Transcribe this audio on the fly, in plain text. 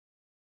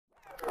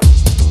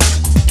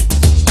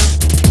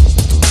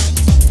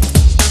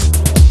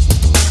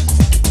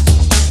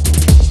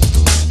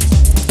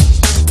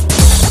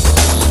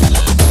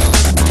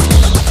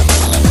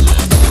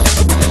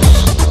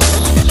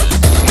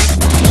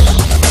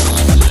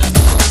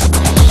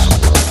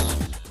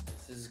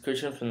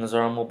Christian from the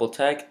Zara Mobile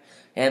Tech,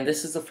 and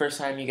this is the first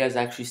time you guys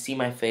actually see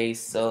my face,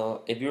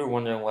 so if you were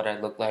wondering what I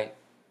look like,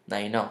 now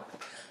you know.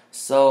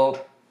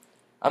 So,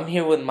 I'm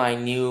here with my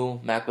new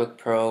MacBook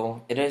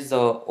Pro. It is the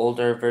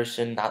older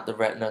version, not the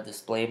Retina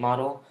display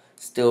model.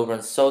 Still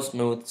runs so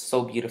smooth,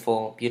 so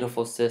beautiful,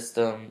 beautiful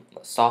system,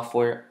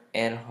 software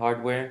and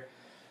hardware.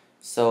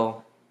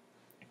 So,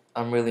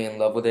 I'm really in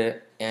love with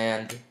it,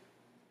 and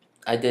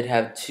I did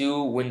have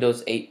two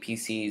Windows 8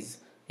 PCs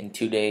in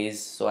 2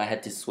 days, so I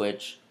had to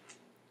switch.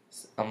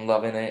 I'm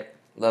loving it.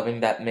 Loving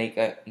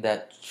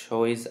that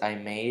choice I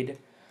made.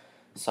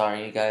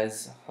 Sorry, you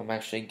guys. I'm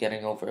actually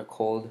getting over a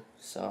cold,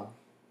 so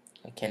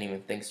I can't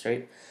even think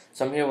straight.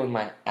 So I'm here with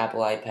my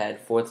Apple iPad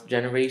 4th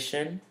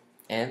generation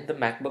and the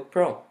MacBook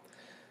Pro.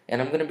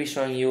 And I'm going to be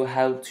showing you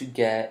how to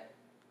get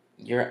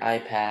your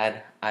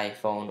iPad,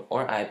 iPhone,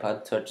 or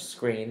iPod touch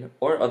screen,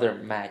 or other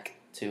Mac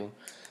too,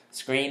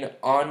 screen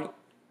on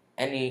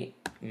any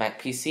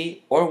Mac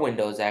PC or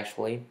Windows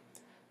actually,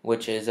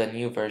 which is a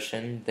new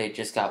version. They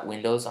just got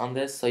Windows on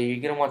this, so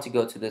you're going to want to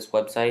go to this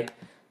website.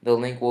 The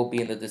link will be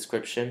in the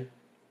description,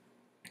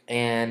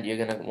 and you're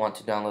going to want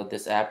to download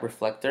this app,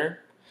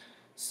 Reflector.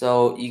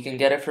 So you can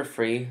get it for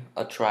free,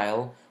 a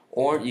trial,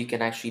 or you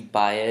can actually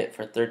buy it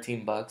for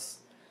 13 bucks.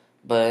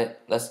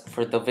 But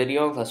for the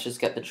video, let's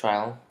just get the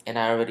trial, and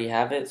I already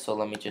have it, so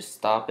let me just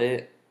stop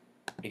it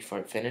before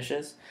it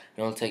finishes.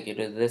 It will take you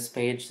to this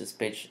page. This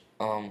page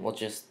will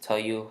just tell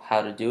you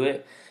how to do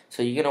it.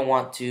 So you're going to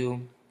want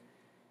to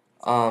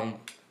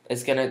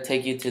it's gonna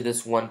take you to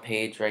this one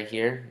page right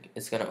here.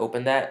 It's gonna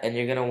open that, and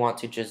you're gonna want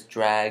to just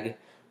drag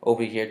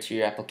over here to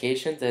your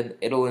applications, and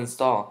it'll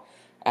install.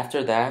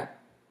 After that,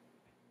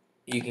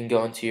 you can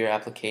go into your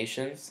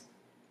applications,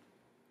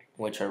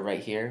 which are right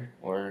here,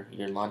 or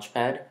your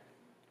launchpad,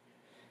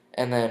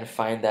 and then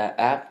find that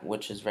app,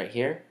 which is right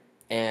here,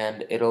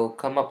 and it'll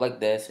come up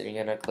like this, and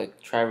you're gonna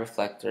click try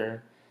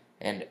Reflector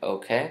and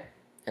OK.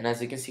 And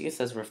as you can see, it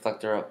says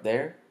Reflector up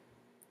there,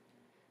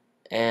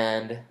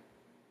 and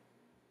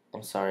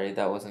I'm sorry,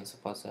 that wasn't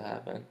supposed to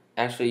happen.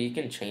 Actually, you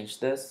can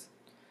change this.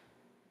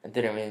 I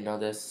didn't really know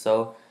this.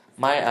 So,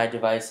 my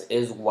iDevice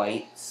is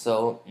white,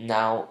 so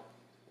now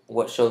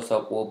what shows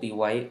up will be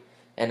white.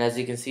 And as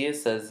you can see, it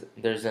says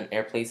there's an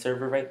AirPlay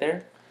server right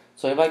there.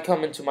 So, if I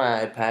come into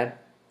my iPad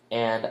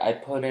and I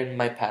put in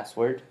my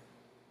password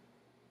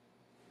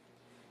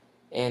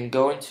and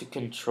go into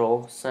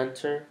Control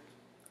Center,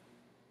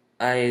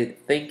 I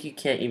think you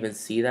can't even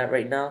see that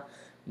right now,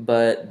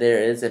 but there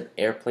is an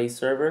AirPlay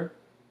server.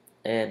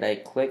 And I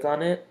click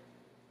on it,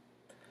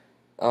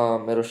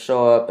 it'll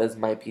show up as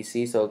my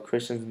PC, so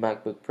Christian's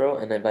MacBook Pro.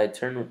 And if I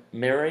turn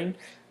mirroring,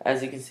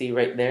 as you can see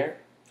right there,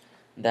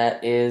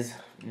 that is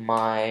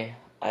my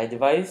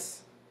iDevice.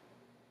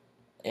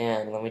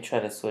 And let me try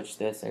to switch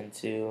this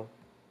into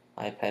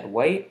iPad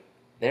white.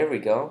 There we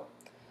go.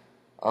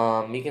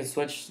 You can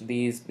switch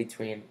these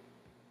between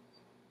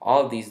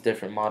all of these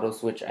different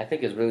models, which I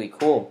think is really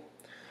cool.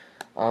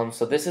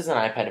 So this is an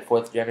iPad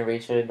 4th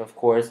generation, of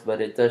course, but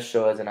it does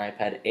show as an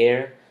iPad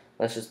Air.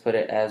 Let's just put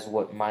it as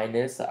what mine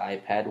is, the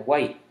iPad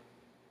White.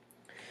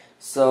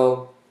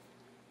 So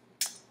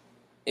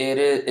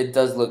it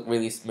does look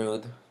really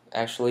smooth,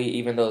 actually,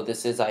 even though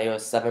this is iOS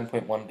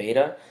 7.1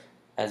 beta.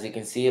 As you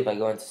can see, if I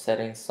go into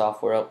settings,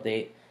 software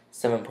update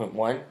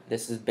 7.1,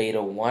 this is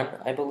beta 1,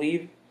 I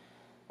believe.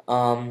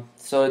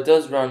 So it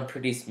does run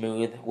pretty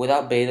smooth.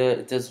 Without beta,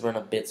 it does run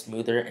a bit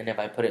smoother, and if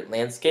I put it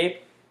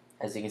landscape,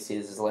 as you can see,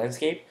 this is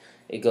landscape.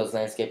 It goes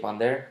landscape on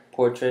there.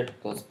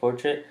 Portrait goes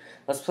portrait.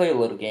 Let's play a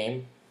little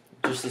game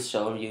just to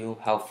show you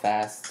how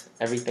fast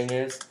everything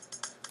is,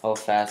 how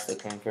fast the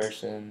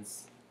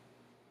conversions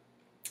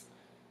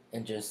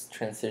and just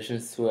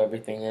transitions to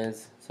everything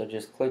is. So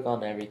just click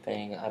on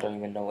everything. I don't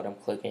even know what I'm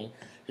clicking.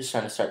 Just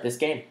trying to start this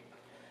game.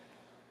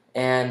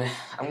 And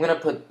I'm going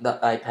to put the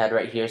iPad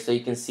right here so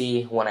you can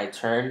see when I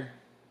turn,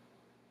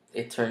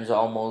 it turns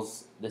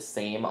almost the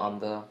same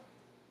on the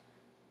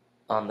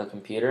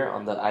computer,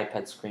 on the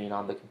iPad screen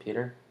on the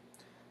computer.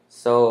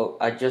 So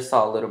I just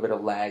saw a little bit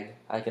of lag.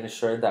 I can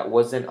assure that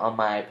wasn't on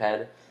my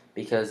iPad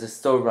because it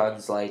still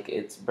runs like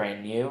it's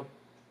brand new.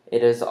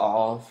 It is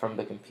all from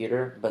the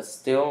computer, but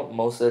still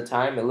most of the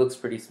time it looks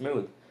pretty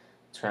smooth.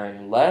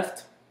 Turn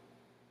left,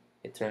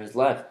 it turns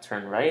left.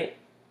 Turn right,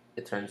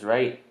 it turns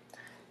right.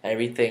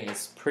 Everything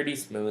is pretty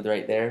smooth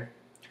right there.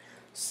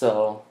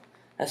 So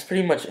that's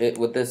pretty much it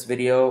with this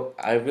video.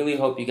 I really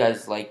hope you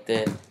guys liked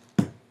it.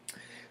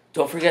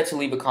 Don't forget to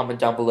leave a comment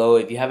down below.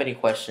 If you have any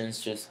questions,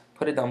 just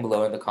put it down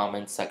below in the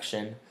comments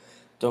section.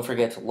 Don't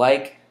forget to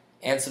like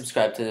and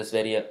subscribe to this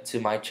video, to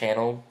my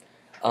channel.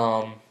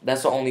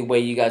 That's the only way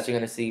you guys are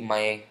going to see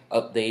my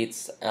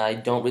updates. I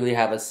don't really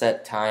have a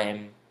set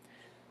time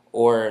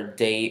or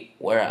date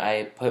where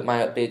I put my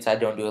updates. I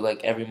don't do it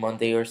like every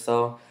Monday or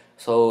so.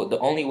 So the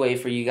only way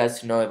for you guys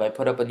to know if I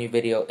put up a new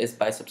video is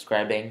by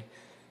subscribing.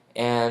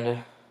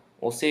 And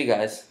we'll see you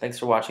guys. Thanks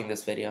for watching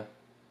this video.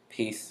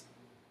 Peace.